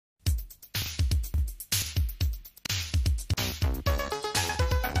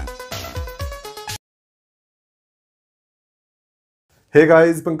Hey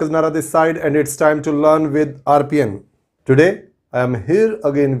guys, Pankaj Nara this side and it's time to learn with RPN. Today I am here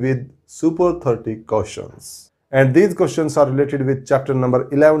again with Super 30 questions. And these questions are related with chapter number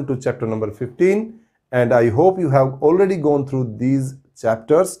 11 to chapter number 15 and I hope you have already gone through these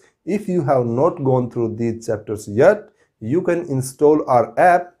chapters. If you have not gone through these chapters yet, you can install our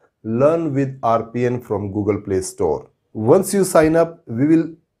app Learn with RPN from Google Play Store. Once you sign up, we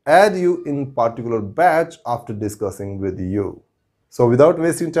will add you in particular batch after discussing with you. So without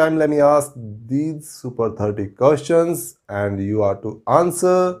wasting time, let me ask these super 30 questions and you are to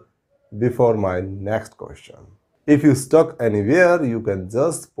answer before my next question. If you stuck anywhere, you can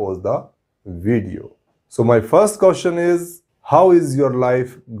just pause the video. So my first question is, how is your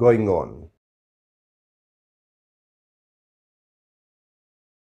life going on?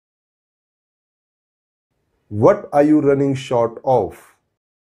 What are you running short of?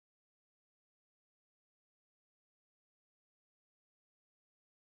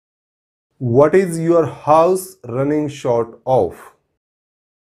 What is your house running short of?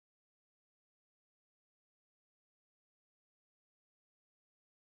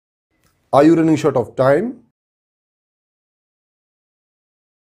 Are you running short of time?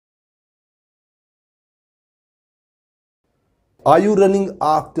 Are you running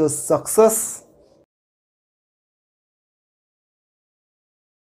after success?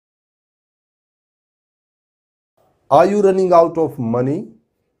 Are you running out of money?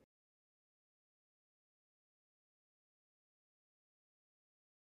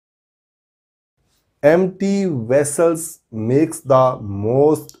 Empty vessels makes the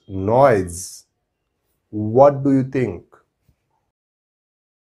most noise. What do you think?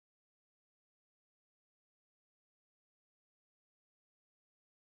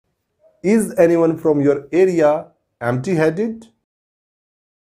 Is anyone from your area empty-headed?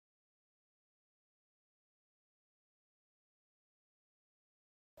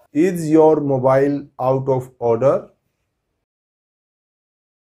 Is your mobile out of order?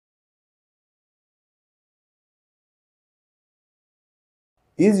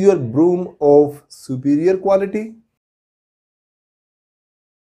 Is your broom of superior quality?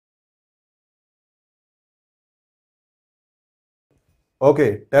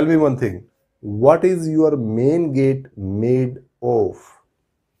 Okay, tell me one thing. What is your main gate made of?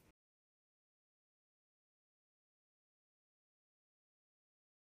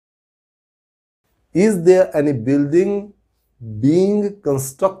 Is there any building being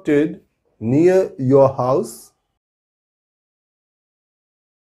constructed near your house?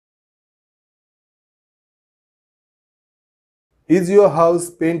 Is your house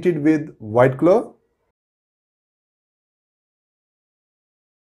painted with white color?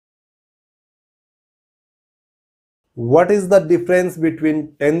 What is the difference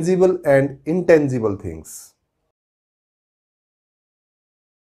between tangible and intangible things?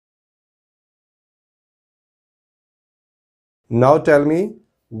 Now tell me,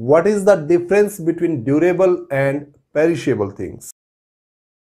 what is the difference between durable and perishable things?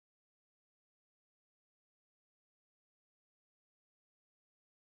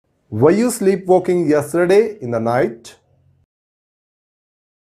 Were you sleepwalking yesterday in the night?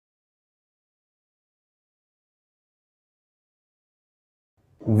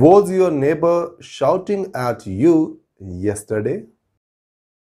 Was your neighbor shouting at you yesterday?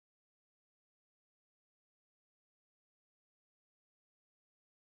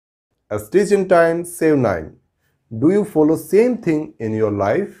 A stitch in time, save 9. Do you follow same thing in your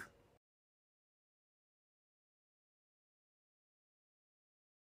life?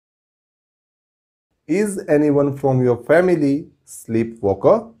 Is anyone from your family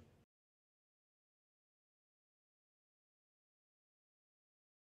sleepwalker?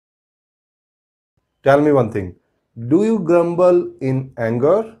 Tell me one thing. Do you grumble in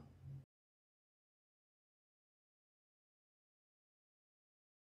anger?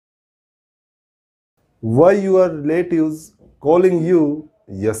 Were your relatives calling you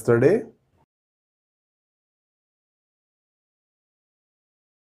yesterday?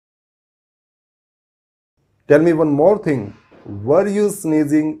 Tell me one more thing. Were you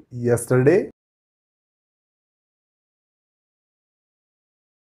sneezing yesterday?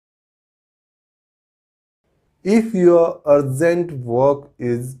 If your urgent work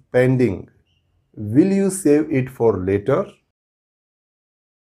is pending, will you save it for later?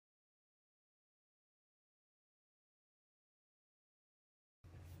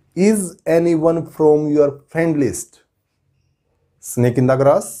 Is anyone from your friend list snake in the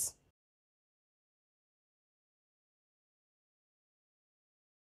grass?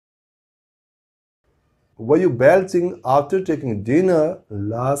 Were you belching after taking dinner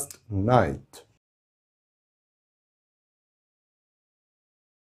last night?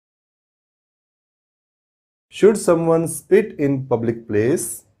 Should someone spit in public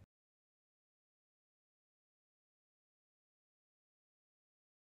place?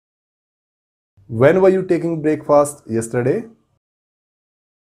 When were you taking breakfast yesterday?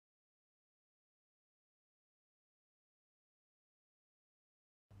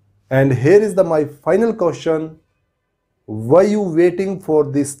 And here is my final question. Were you waiting for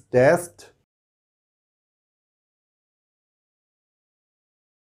this test?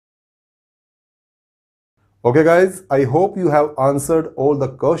 Okay guys, I hope you have answered all the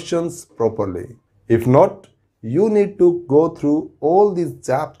questions properly. If not, you need to go through all these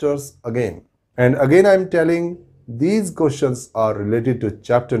chapters again. And again I am telling, these questions are related to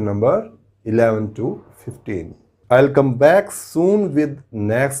chapter number 11 to 15. I'll come back soon with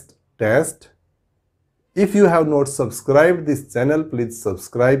next test. If you have not subscribed this channel, please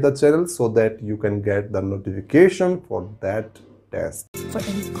subscribe the channel so that you can get the notification for that test. For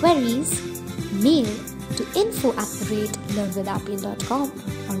any queries, mail to info@learnwithrpn.com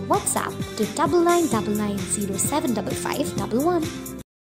or WhatsApp to 9999075511.